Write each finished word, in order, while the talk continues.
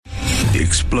The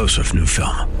explosive new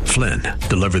film, Flynn,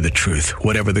 deliver the truth,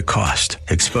 whatever the cost.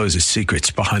 Exposes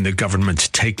secrets behind the government's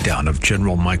takedown of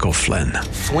General Michael Flynn.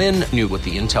 Flynn knew what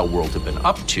the intel world had been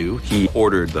up to. He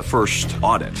ordered the first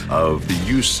audit of the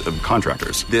use of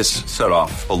contractors. This set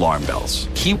off alarm bells.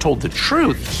 He told the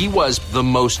truth. He was the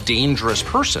most dangerous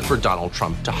person for Donald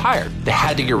Trump to hire. They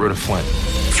had to get rid of Flynn.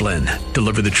 Flynn,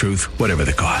 deliver the truth, whatever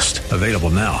the cost. Available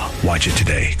now. Watch it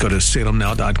today. Go to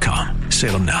salemnow.com.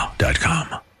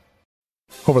 salemnow.com.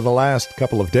 Over the last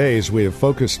couple of days, we have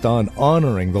focused on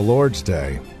honoring the Lord's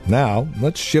Day. Now,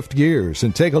 let's shift gears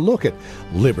and take a look at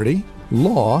liberty,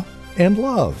 law, and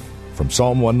love from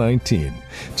Psalm 119.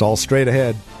 It's all straight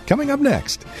ahead, coming up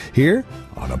next, here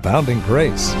on Abounding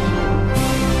Grace.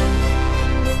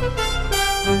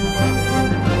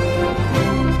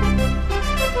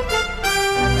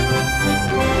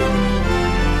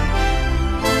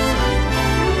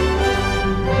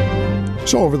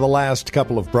 So over the last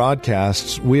couple of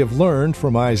broadcasts, we have learned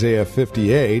from Isaiah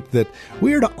 58 that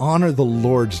we are to honor the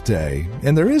Lord's Day,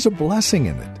 and there is a blessing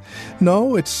in it.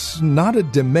 No, it's not a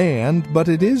demand, but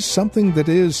it is something that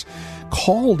is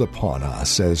called upon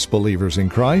us as believers in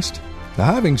Christ.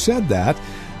 Now, having said that,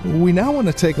 we now want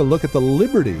to take a look at the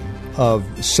liberty of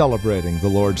celebrating the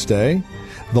Lord's Day,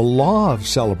 the law of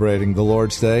celebrating the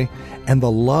Lord's Day, and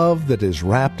the love that is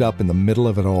wrapped up in the middle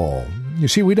of it all. You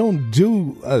see, we don't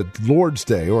do a Lord's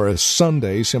Day or a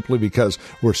Sunday simply because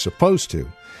we're supposed to.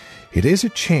 It is a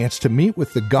chance to meet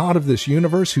with the God of this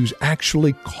universe who's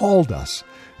actually called us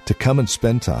to come and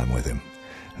spend time with Him.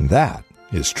 And that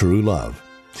is true love.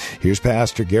 Here's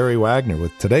Pastor Gary Wagner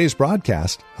with today's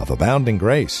broadcast of Abounding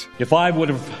Grace. If I would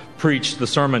have preached the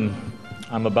sermon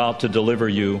I'm about to deliver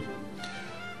you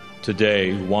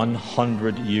today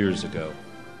 100 years ago,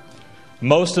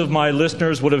 most of my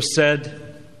listeners would have said,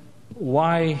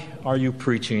 "Why are you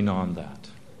preaching on that?"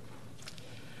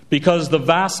 Because the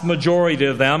vast majority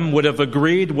of them would have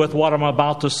agreed with what I'm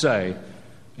about to say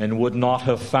and would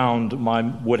have found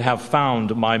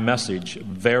my message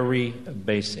very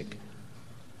basic.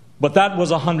 But that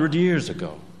was 100 years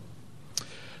ago.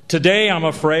 Today, I'm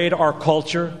afraid our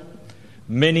culture,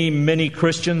 many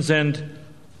Christians, and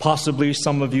possibly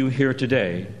some of you here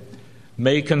today,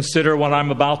 may consider what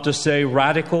I'm about to say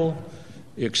radical,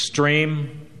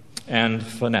 extreme, and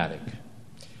fanatic.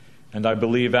 And I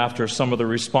believe after some of the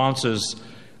responses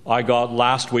I got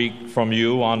last week from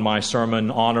you on my sermon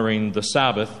honoring the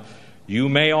Sabbath, you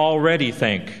may already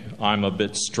think I'm a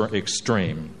bit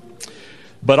extreme.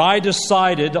 But I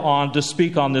decided to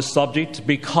speak on this subject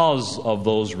because of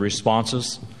those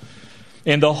responses,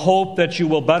 in the hope that you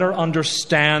will better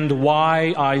understand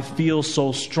why I feel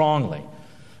so strongly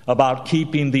about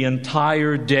keeping the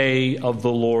entire day of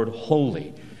the Lord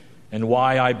holy, and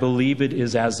why I believe it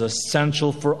is as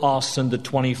essential for us in the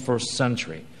 21st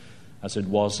century as it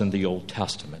was in the Old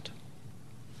Testament.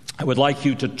 I would like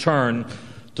you to turn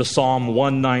to Psalm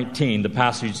 119, the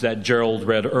passage that Gerald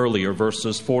read earlier,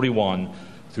 verses 41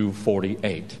 through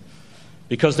 48.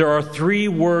 Because there are three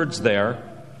words there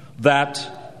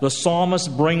that the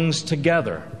psalmist brings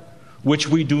together, which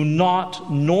we do not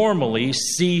normally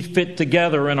see fit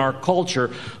together in our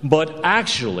culture, but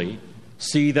actually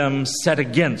see them set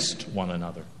against one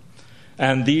another.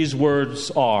 And these words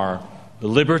are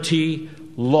liberty,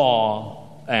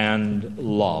 law, and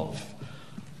love.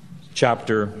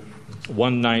 Chapter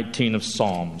 119 of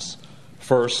Psalms,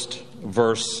 first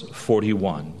verse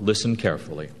 41. Listen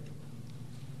carefully.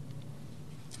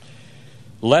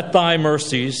 Let thy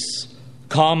mercies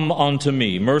come unto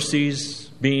me, mercies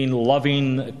being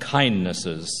loving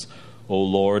kindnesses, O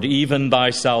Lord, even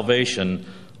thy salvation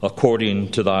according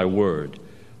to thy word.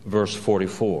 Verse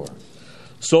 44.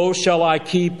 So shall I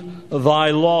keep thy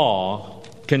law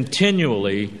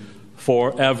continually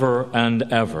forever and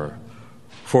ever.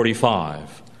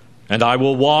 45. And I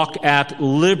will walk at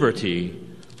liberty,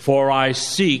 for I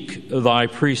seek thy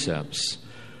precepts.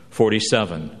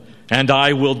 47. And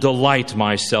I will delight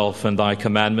myself in thy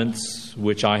commandments,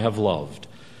 which I have loved.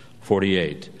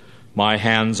 48. My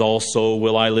hands also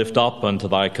will I lift up unto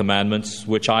thy commandments,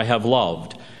 which I have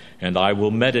loved, and I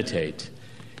will meditate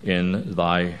in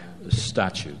thy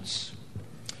statutes.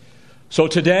 So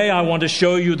today I want to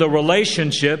show you the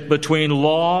relationship between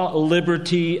law,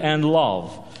 liberty, and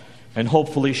love, and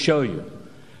hopefully show you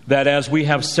that as we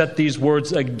have set these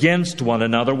words against one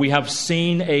another, we have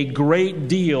seen a great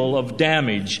deal of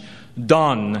damage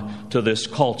done to this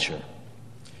culture.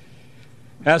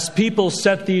 As people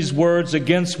set these words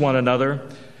against one another,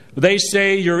 they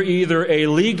say you're either a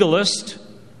legalist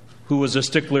who is a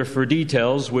stickler for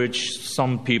details, which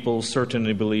some people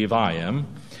certainly believe I am,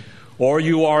 or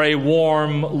you are a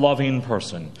warm, loving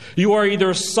person. You are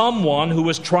either someone who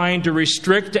is trying to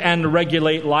restrict and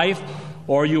regulate life,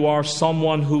 or you are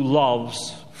someone who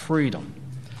loves freedom.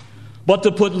 But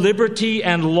to put liberty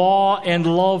and law and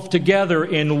love together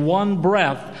in one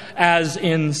breath as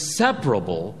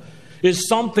inseparable is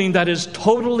something that is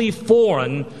totally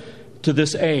foreign to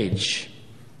this age.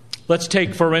 Let's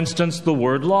take, for instance, the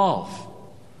word love.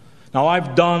 Now,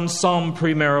 I've done some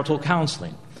premarital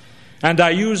counseling, and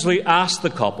I usually ask the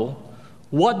couple,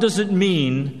 what does it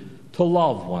mean to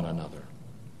love one another?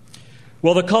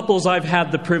 Well, the couples I've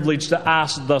had the privilege to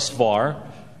ask thus far,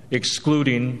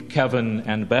 excluding Kevin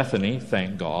and Bethany,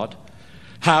 thank God,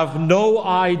 have no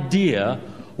idea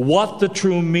what the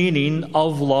true meaning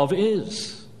of love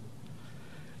is.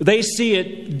 They see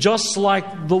it just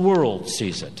like the world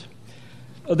sees it.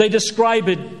 They describe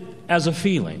it as a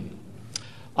feeling.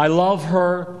 I love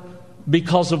her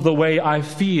because of the way I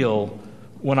feel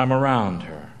when I'm around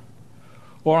her.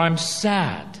 Or I'm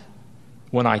sad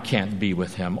when I can't be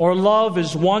with him. Or love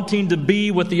is wanting to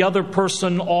be with the other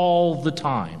person all the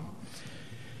time.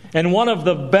 And one of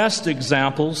the best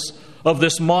examples of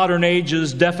this modern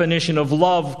age's definition of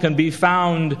love can be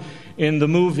found in the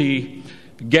movie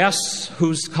Guess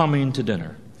Who's Coming to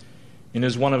Dinner? It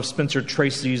is one of Spencer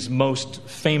Tracy's most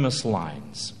famous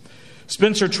lines.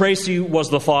 Spencer Tracy was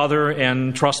the father,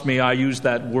 and trust me, I use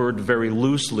that word very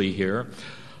loosely here,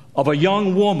 of a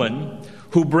young woman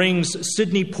who brings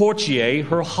Sidney Poitier,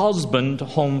 her husband,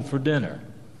 home for dinner.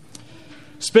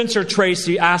 Spencer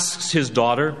Tracy asks his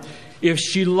daughter if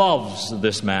she loves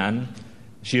this man.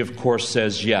 She, of course,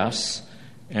 says yes,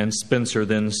 and Spencer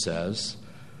then says,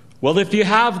 well, if you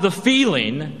have the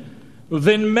feeling,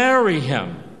 then marry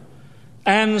him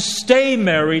and stay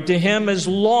married to him as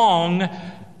long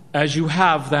as you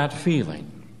have that feeling.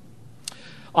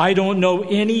 I don't know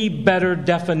any better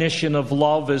definition of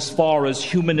love as far as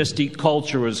humanistic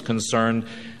culture is concerned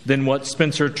than what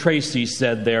Spencer Tracy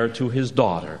said there to his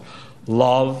daughter.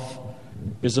 Love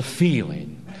is a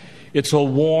feeling. It's a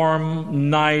warm,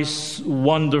 nice,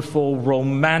 wonderful,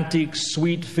 romantic,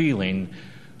 sweet feeling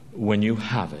when you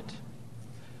have it.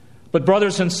 But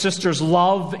brothers and sisters,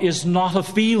 love is not a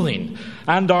feeling,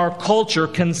 and our culture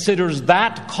considers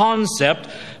that concept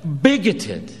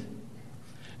bigoted.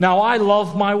 Now, I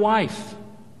love my wife,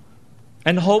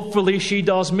 and hopefully she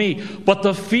does me, but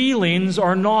the feelings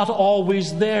are not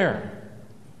always there.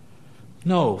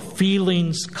 No,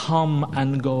 feelings come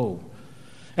and go,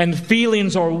 and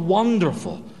feelings are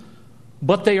wonderful,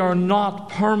 but they are not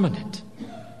permanent.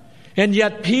 And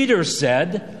yet Peter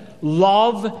said,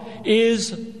 love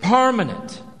is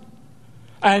permanent.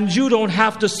 And you don't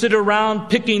have to sit around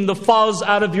picking the fuzz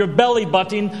out of your belly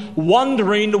button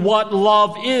wondering what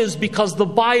love is, because the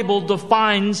Bible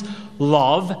defines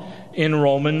love in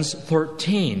Romans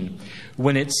 13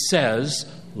 when it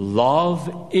says,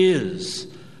 love is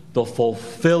the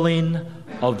fulfilling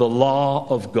of the law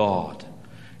of God.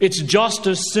 It's just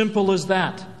as simple as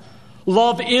that.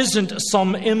 Love isn't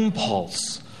some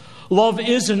impulse. Love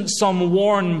isn't some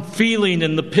warm feeling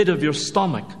in the pit of your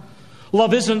stomach.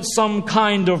 Love isn't some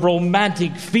kind of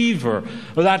romantic fever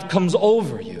that comes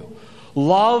over you.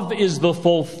 Love is the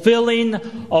fulfilling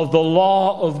of the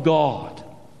law of God.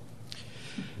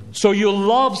 So you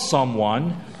love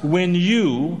someone when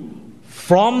you,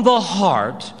 from the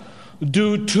heart,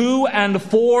 do to and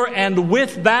for and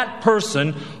with that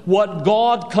person what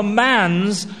God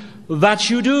commands that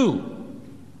you do.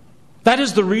 That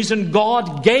is the reason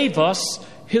God gave us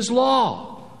His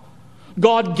law.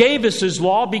 God gave us His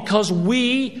law because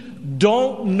we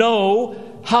don't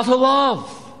know how to love.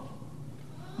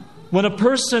 When a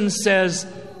person says,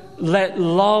 let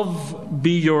love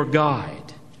be your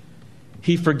guide,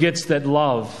 he forgets that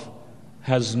love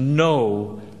has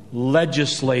no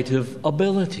legislative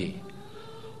ability.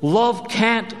 Love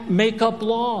can't make up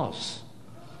laws.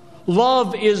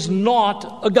 Love is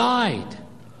not a guide.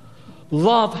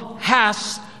 Love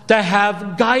has to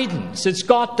have guidance. It's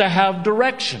got to have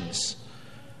directions.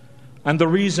 And the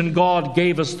reason God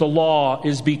gave us the law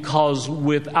is because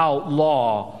without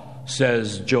law,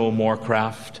 says Joe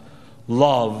Morecraft,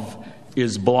 love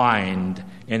is blind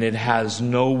and it has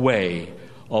no way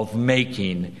of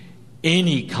making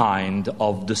any kind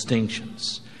of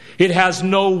distinctions. It has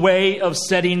no way of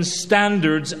setting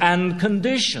standards and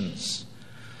conditions.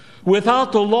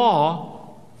 Without the law,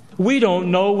 we don't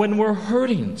know when we're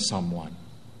hurting someone.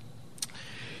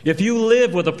 If you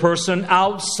live with a person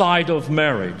outside of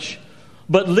marriage,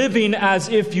 but living as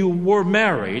if you were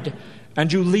married,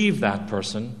 and you leave that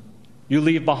person, you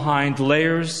leave behind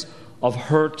layers of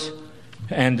hurt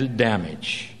and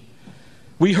damage.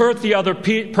 We hurt the other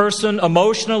person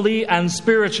emotionally and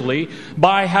spiritually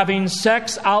by having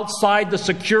sex outside the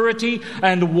security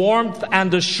and warmth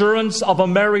and assurance of a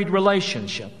married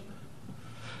relationship.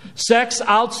 Sex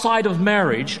outside of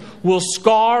marriage will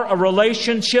scar a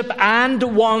relationship and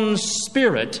one's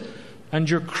spirit, and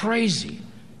you're crazy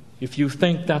if you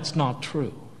think that's not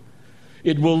true.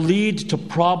 It will lead to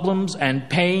problems and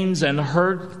pains and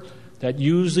hurt that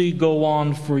usually go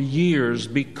on for years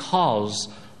because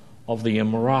of the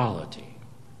immorality.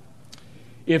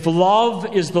 If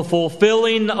love is the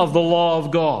fulfilling of the law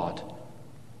of God,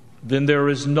 then there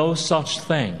is no such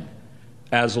thing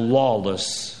as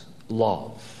lawless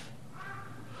love.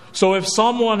 So if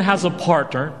someone has a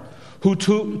partner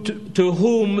to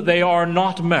whom they are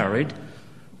not married,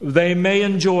 they may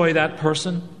enjoy that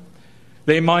person.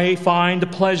 They may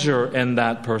find pleasure in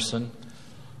that person.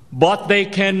 But they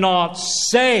cannot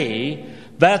say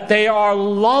that they are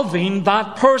loving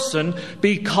that person,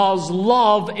 because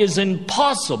love is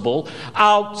impossible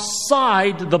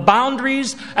outside the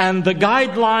boundaries and the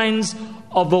guidelines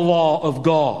of the law of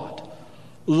God.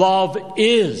 Love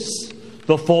is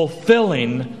the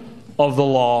fulfilling of the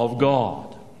law of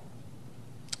God.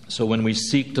 So when we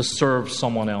seek to serve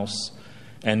someone else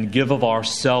and give of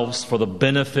ourselves for the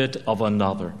benefit of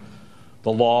another,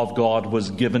 the law of God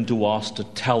was given to us to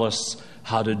tell us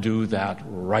how to do that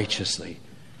righteously.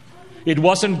 It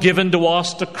wasn't given to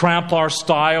us to cramp our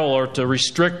style or to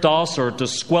restrict us or to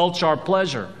squelch our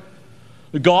pleasure.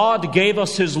 God gave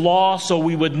us His law so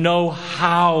we would know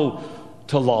how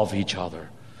to love each other,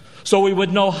 so we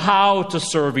would know how to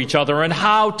serve each other and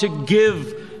how to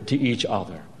give to each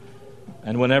other.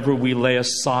 And whenever we lay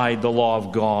aside the law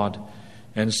of God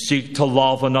and seek to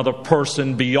love another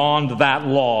person beyond that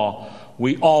law,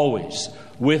 we always,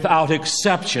 without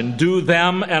exception, do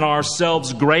them and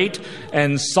ourselves great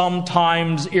and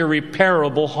sometimes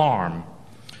irreparable harm.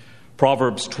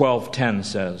 Proverbs 12:10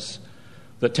 says,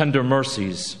 "The tender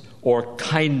mercies or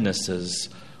kindnesses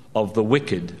of the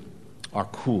wicked are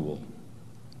cruel."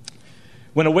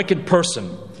 When a wicked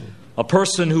person, a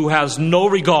person who has no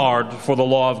regard for the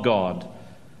law of God,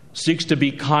 seeks to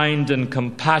be kind and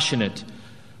compassionate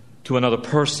to another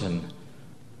person,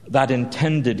 that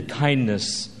intended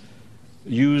kindness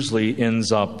usually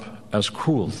ends up as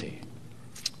cruelty.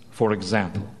 For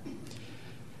example,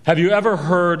 have you ever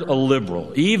heard a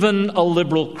liberal, even a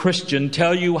liberal Christian,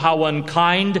 tell you how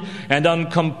unkind and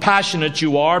uncompassionate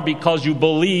you are because you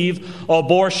believe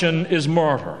abortion is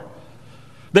murder?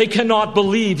 They cannot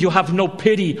believe you have no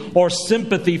pity or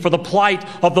sympathy for the plight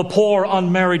of the poor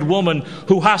unmarried woman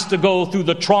who has to go through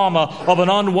the trauma of an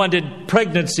unwanted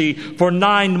pregnancy for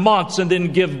 9 months and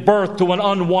then give birth to an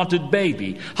unwanted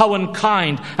baby. How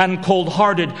unkind and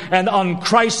cold-hearted and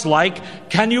unchristlike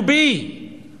can you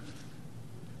be?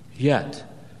 Yet,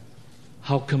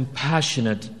 how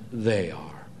compassionate they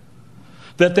are,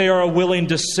 that they are willing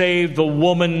to save the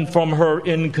woman from her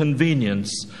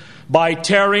inconvenience by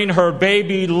tearing her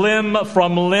baby limb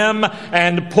from limb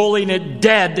and pulling it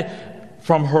dead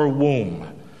from her womb.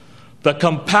 The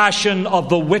compassion of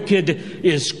the wicked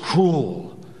is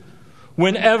cruel.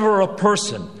 Whenever a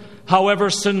person, however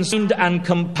sincere and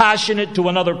compassionate to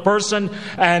another person,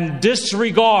 and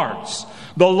disregards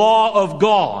the law of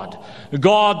God,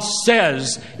 God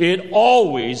says it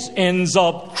always ends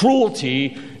up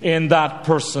cruelty in that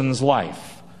person's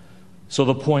life. So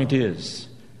the point is,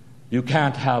 you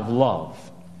can't have love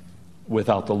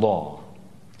without the law.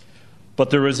 But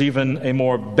there is even a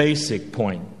more basic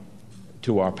point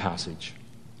to our passage.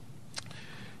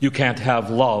 You can't have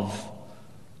love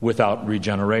without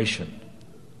regeneration,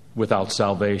 without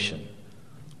salvation,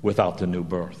 without the new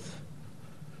birth.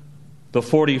 The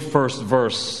 41st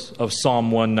verse of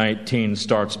Psalm 119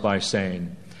 starts by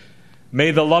saying,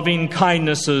 "May the loving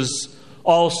kindnesses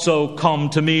also come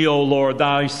to me, O Lord,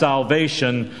 thy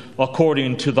salvation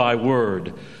according to thy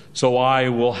word. So I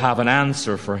will have an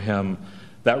answer for him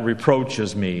that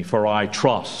reproaches me, for I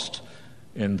trust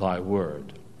in thy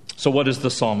word." So what is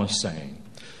the psalmist saying?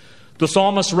 The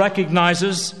psalmist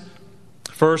recognizes,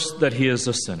 first, that he is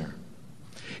a sinner.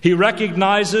 He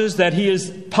recognizes that he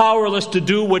is powerless to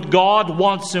do what God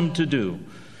wants him to do.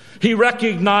 He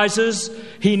recognizes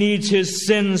he needs his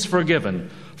sins forgiven,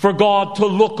 for God to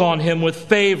look on him with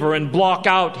favor and block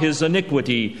out his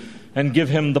iniquity and give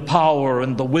him the power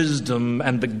and the wisdom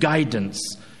and the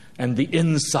guidance and the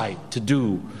insight to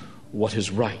do what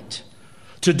is right,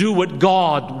 to do what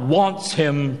God wants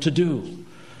him to do.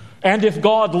 And if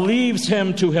God leaves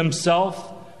him to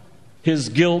himself, his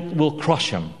guilt will crush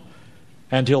him,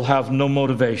 and he'll have no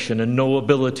motivation and no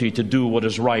ability to do what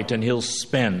is right, and he'll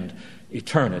spend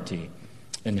eternity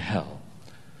in hell.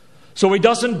 So he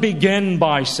doesn't begin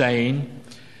by saying,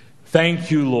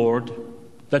 "Thank you, Lord,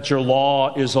 that your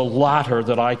law is a ladder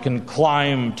that I can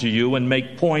climb to you and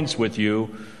make points with you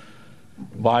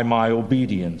by my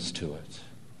obedience to it."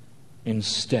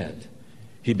 Instead,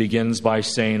 he begins by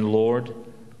saying, "Lord,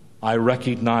 I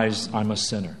recognize I'm a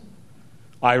sinner.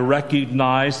 I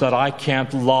recognize that I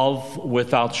can't love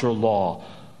without your law,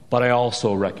 but I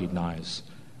also recognize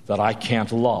that I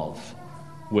can't love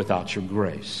without your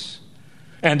grace.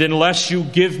 And unless you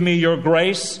give me your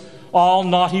grace, I'll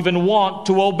not even want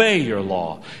to obey your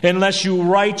law. Unless you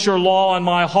write your law in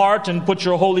my heart and put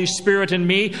your Holy Spirit in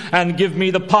me and give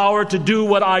me the power to do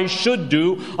what I should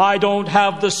do, I don't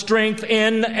have the strength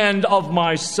in and of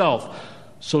myself.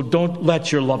 So don't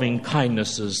let your loving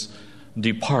kindnesses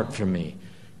depart from me,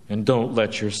 and don't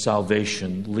let your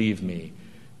salvation leave me."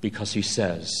 Because he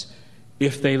says,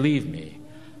 if they leave me,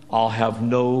 I'll have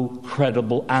no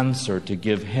credible answer to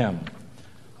give him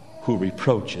who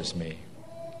reproaches me.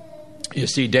 You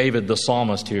see, David, the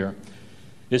psalmist here,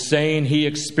 is saying he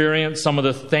experienced some of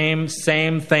the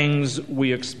same things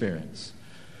we experience.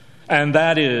 And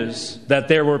that is that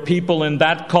there were people in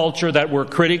that culture that were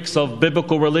critics of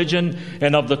biblical religion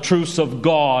and of the truths of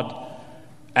God.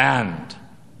 And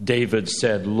David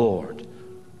said, "Lord,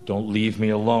 don't leave me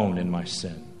alone in my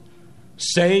sin.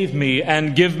 Save me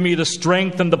and give me the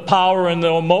strength and the power and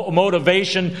the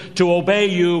motivation to obey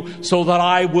you so that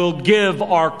I will give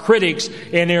our critics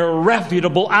an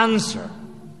irrefutable answer."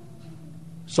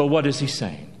 So what is he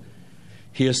saying?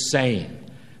 He is saying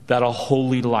that a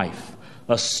holy life,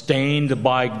 sustained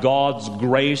by God's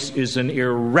grace, is an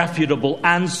irrefutable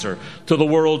answer to the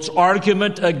world's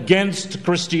argument against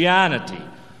Christianity.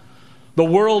 The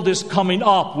world is coming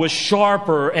up with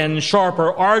sharper and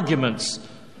sharper arguments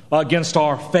against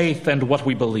our faith and what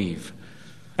we believe.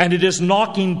 And it is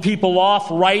knocking people off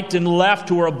right and left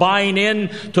who are buying in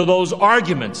to those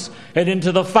arguments and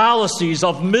into the fallacies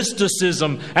of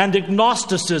mysticism and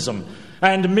agnosticism.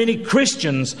 And many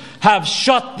Christians have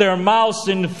shut their mouths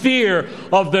in fear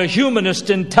of the humanist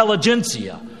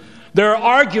intelligentsia. Their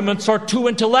arguments are too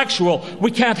intellectual.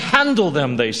 We can't handle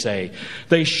them, they say.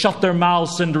 They shut their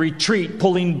mouths and retreat,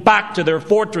 pulling back to their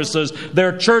fortresses,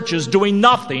 their churches, doing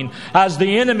nothing as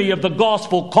the enemy of the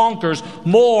gospel conquers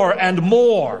more and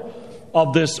more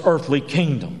of this earthly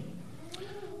kingdom.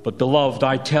 But beloved,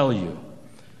 I tell you,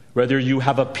 whether you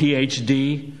have a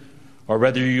PhD, or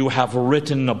whether you have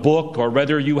written a book, or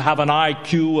whether you have an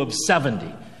IQ of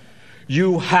 70,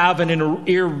 you have an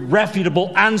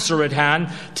irrefutable answer at hand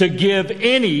to give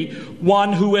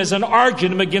anyone who has an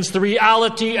argument against the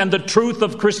reality and the truth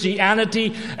of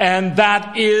Christianity, and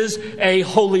that is a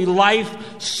holy life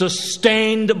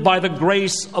sustained by the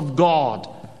grace of God.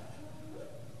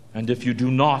 And if you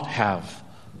do not have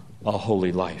a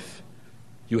holy life,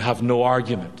 you have no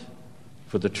argument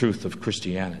for the truth of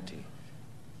Christianity.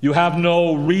 You have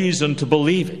no reason to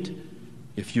believe it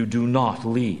if you do not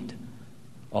lead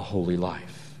a holy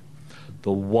life.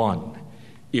 The one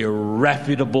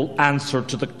irrefutable answer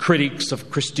to the critics of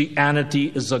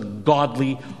Christianity is a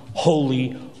godly,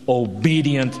 holy,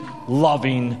 obedient,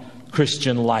 loving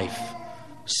Christian life,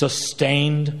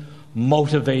 sustained,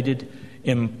 motivated,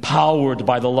 empowered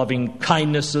by the loving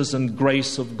kindnesses and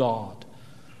grace of God.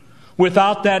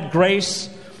 Without that grace,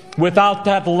 without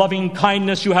that loving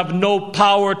kindness, you have no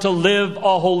power to live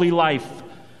a holy life.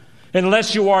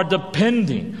 Unless you are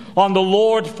depending on the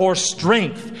Lord for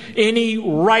strength, any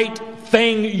right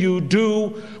thing you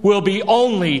do will be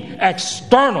only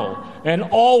external and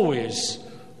always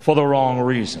for the wrong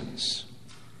reasons.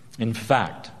 In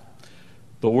fact,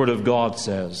 the Word of God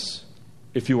says,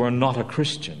 if you are not a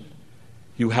Christian,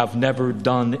 you have never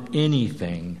done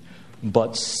anything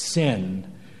but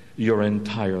sin your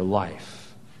entire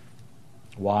life.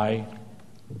 Why?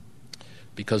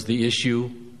 Because the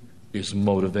issue is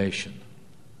motivation.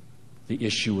 The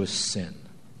issue is sin.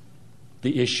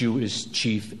 The issue is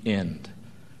chief end.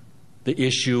 The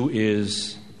issue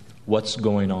is what's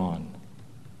going on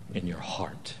in your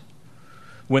heart.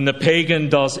 When the pagan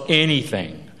does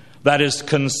anything that is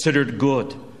considered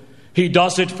good, he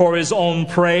does it for his own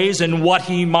praise and what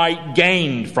he might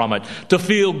gain from it, to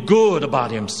feel good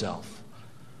about himself.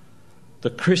 The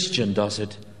Christian does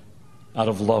it out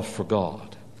of love for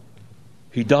God.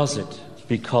 He does it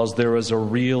because there is a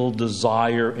real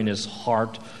desire in his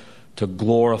heart to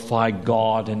glorify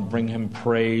God and bring him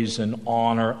praise and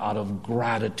honor out of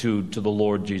gratitude to the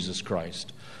Lord Jesus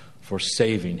Christ for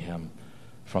saving him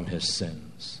from his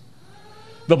sins.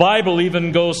 The Bible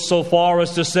even goes so far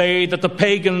as to say that the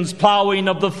pagan's plowing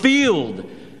of the field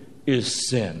is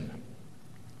sin.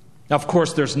 Now, of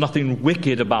course, there's nothing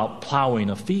wicked about plowing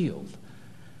a field.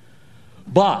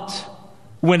 But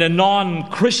when a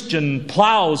non-Christian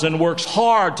plows and works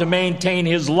hard to maintain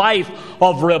his life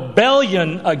of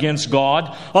rebellion against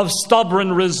God, of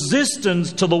stubborn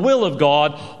resistance to the will of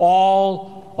God,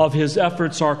 all of his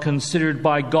efforts are considered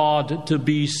by God to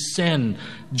be sin,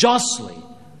 justly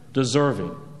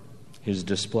deserving his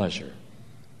displeasure.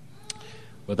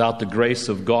 Without the grace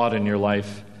of God in your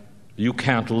life, you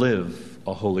can't live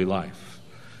a holy life.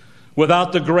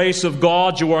 Without the grace of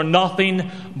God, you are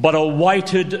nothing but a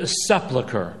whited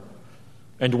sepulcher.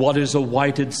 And what is a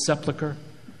whited sepulcher?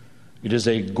 It is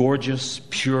a gorgeous,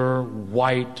 pure,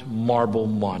 white marble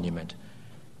monument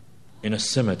in a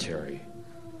cemetery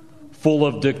full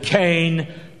of decaying,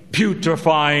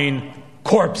 putrefying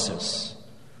corpses.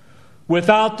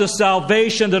 Without the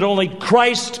salvation that only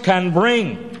Christ can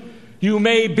bring, you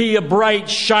may be a bright,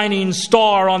 shining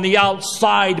star on the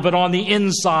outside, but on the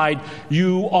inside,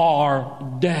 you are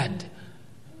dead.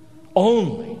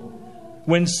 Only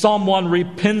when someone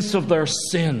repents of their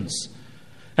sins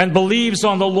and believes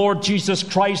on the Lord Jesus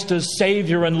Christ as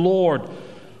Savior and Lord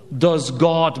does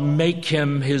God make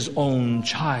him his own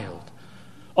child,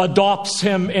 adopts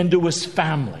him into his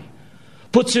family,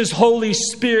 puts his Holy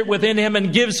Spirit within him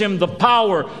and gives him the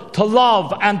power to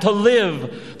love and to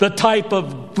live the type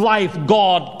of life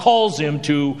God calls him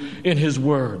to in his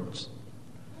words.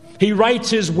 He writes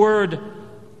his word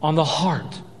on the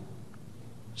heart,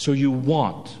 so you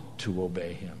want to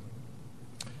obey him.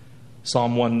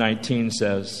 Psalm 119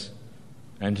 says,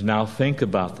 and now think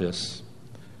about this.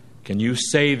 Can you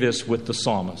say this with the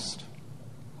psalmist?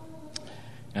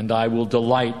 And I will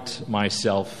delight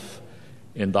myself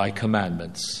in thy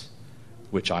commandments,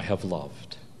 which I have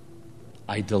loved.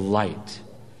 I delight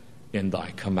in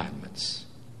thy commandments.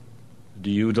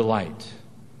 Do you delight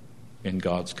in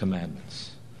God's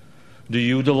commandments? Do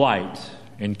you delight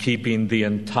in keeping the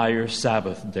entire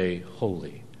Sabbath day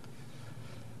holy?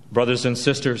 Brothers and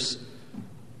sisters,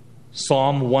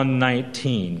 Psalm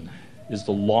 119 is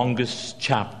the longest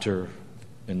chapter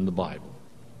in the Bible.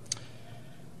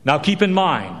 Now keep in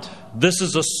mind, this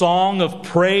is a song of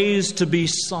praise to be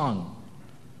sung.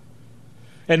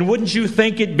 And wouldn't you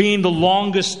think, it being the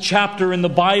longest chapter in the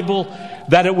Bible,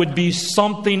 that it would be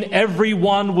something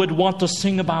everyone would want to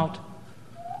sing about?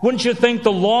 Wouldn't you think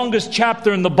the longest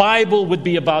chapter in the Bible would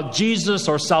be about Jesus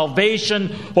or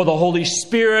salvation or the Holy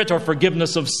Spirit or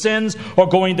forgiveness of sins or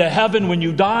going to heaven when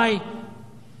you die?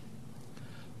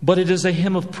 But it is a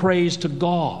hymn of praise to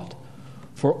God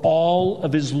for all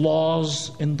of his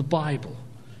laws in the Bible.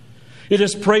 It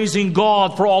is praising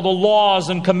God for all the laws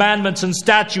and commandments and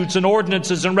statutes and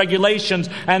ordinances and regulations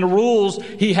and rules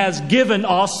he has given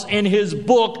us in his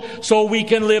book so we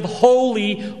can live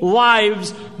holy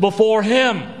lives before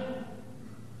him.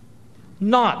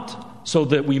 Not so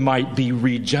that we might be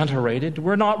regenerated.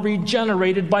 We're not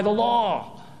regenerated by the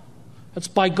law. That's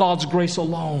by God's grace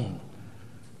alone.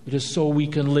 It is so we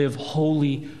can live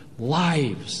holy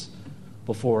lives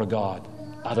before God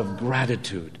out of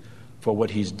gratitude for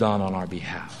what he's done on our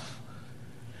behalf.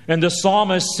 And the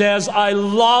psalmist says, I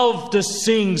love to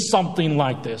sing something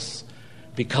like this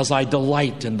because I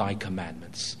delight in thy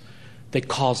commandments. They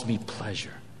cause me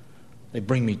pleasure. They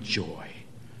bring me joy.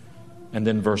 And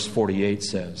then verse 48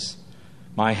 says,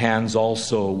 my hands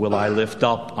also will I lift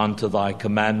up unto thy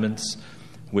commandments,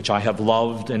 which I have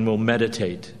loved and will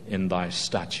meditate in thy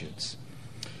statutes.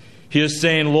 He is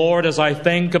saying, Lord, as I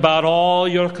think about all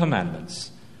your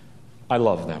commandments, I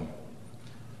love them.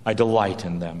 I delight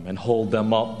in them and hold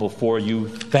them up before you,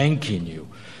 thanking you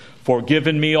for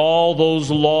giving me all those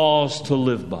laws to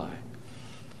live by.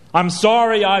 I'm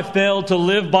sorry I failed to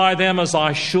live by them as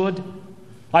I should.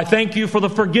 I thank you for the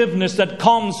forgiveness that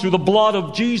comes through the blood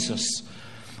of Jesus.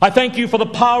 I thank you for the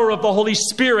power of the Holy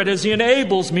Spirit as he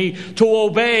enables me to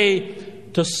obey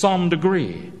to some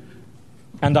degree.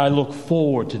 And I look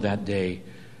forward to that day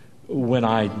when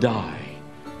I die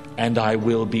and I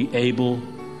will be able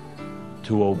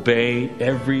to obey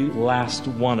every last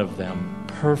one of them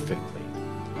perfectly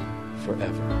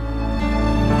forever.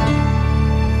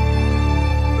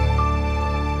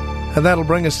 And that'll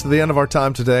bring us to the end of our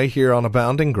time today here on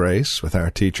Abounding Grace with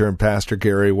our teacher and pastor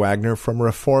Gary Wagner from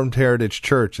Reformed Heritage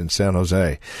Church in San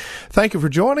Jose. Thank you for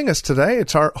joining us today.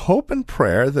 It's our hope and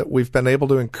prayer that we've been able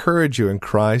to encourage you in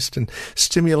Christ and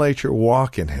stimulate your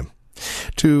walk in him.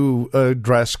 To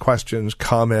address questions,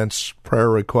 comments, prayer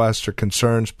requests, or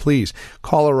concerns, please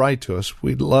call or write to us.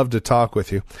 We'd love to talk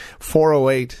with you.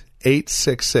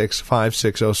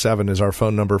 408-866-5607 is our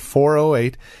phone number,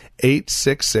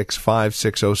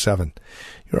 408-866-5607.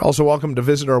 You're also welcome to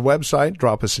visit our website.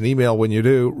 Drop us an email when you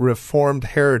do,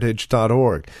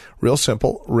 reformedheritage.org. Real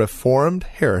simple,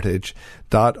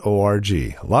 reformedheritage.org.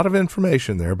 A lot of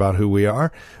information there about who we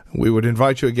are. We would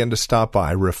invite you again to stop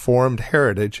by,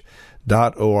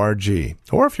 reformedheritage.org.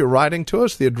 Or if you're writing to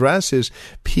us, the address is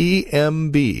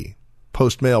PMB,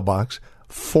 Post Mailbox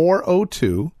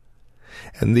 402,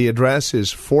 and the address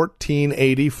is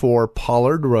 1484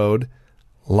 Pollard Road,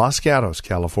 Los Gatos,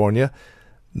 California,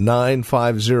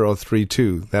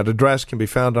 95032. That address can be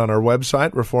found on our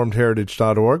website,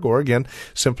 reformedheritage.org, or again,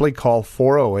 simply call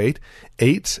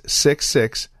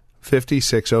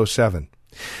 408-866-5607.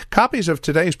 Copies of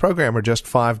today's program are just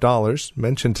 $5.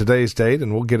 Mention today's date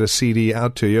and we'll get a CD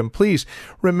out to you. And please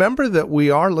remember that we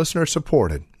are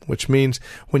listener-supported, which means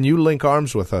when you link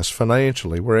arms with us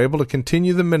financially, we're able to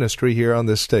continue the ministry here on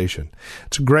this station.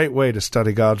 It's a great way to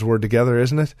study God's Word together,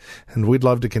 isn't it? And we'd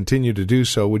love to continue to do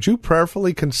so. Would you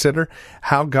prayerfully consider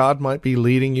how God might be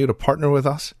leading you to partner with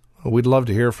us? We'd love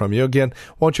to hear from you. Again,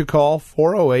 won't you call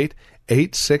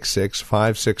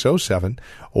 408-866-5607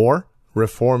 or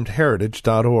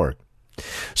reformedheritage.org.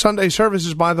 Sunday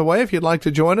services, by the way, if you'd like to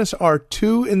join us, are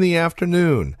 2 in the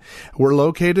afternoon. We're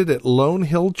located at Lone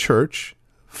Hill Church,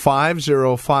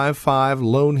 5055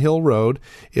 Lone Hill Road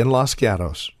in Los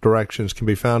Gatos. Directions can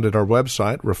be found at our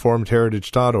website,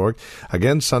 reformedheritage.org.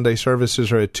 Again, Sunday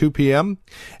services are at 2 p.m.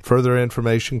 Further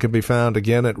information can be found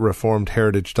again at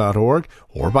reformedheritage.org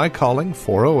or by calling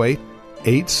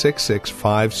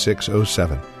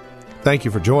 408-866-5607. Thank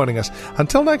you for joining us.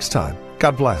 Until next time,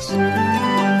 God bless.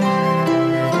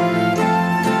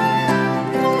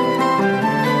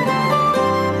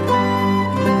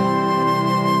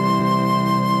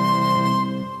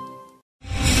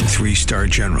 3-star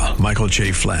General Michael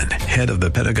J. Flynn, head of the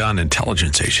Pentagon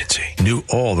Intelligence Agency, knew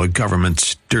all the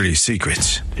government's dirty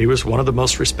secrets. He was one of the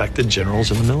most respected generals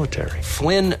in the military.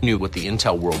 Flynn knew what the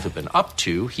intel world had been up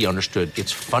to. He understood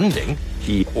its funding.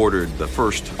 He ordered the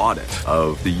first audit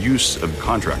of the use of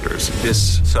contractors.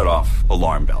 This set off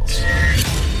alarm bells.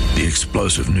 The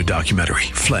explosive new documentary,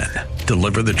 Flynn,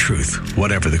 Deliver the Truth,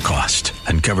 Whatever the Cost,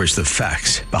 uncovers the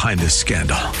facts behind this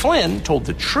scandal. Flynn told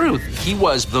the truth. He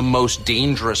was the most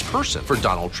dangerous person for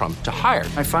Donald Trump to hire.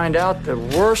 I find out the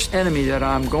worst enemy that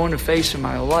I'm going to face in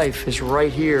my life is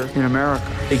right here in America.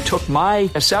 They took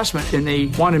my assessment and they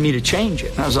wanted me to change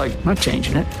it. And I was like, I'm not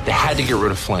changing it. They had to get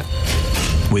rid of Flynn.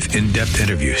 With in-depth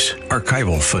interviews,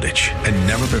 archival footage, and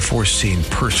never-before-seen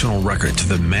personal records of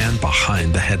the man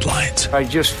behind the headlines. I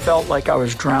just felt like I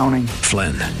was drowning.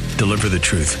 Flynn, Deliver the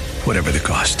Truth, Whatever the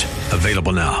Cost.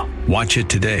 Available now. Watch it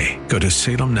today. Go to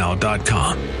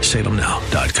salemnow.com.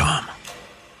 salemnow.com.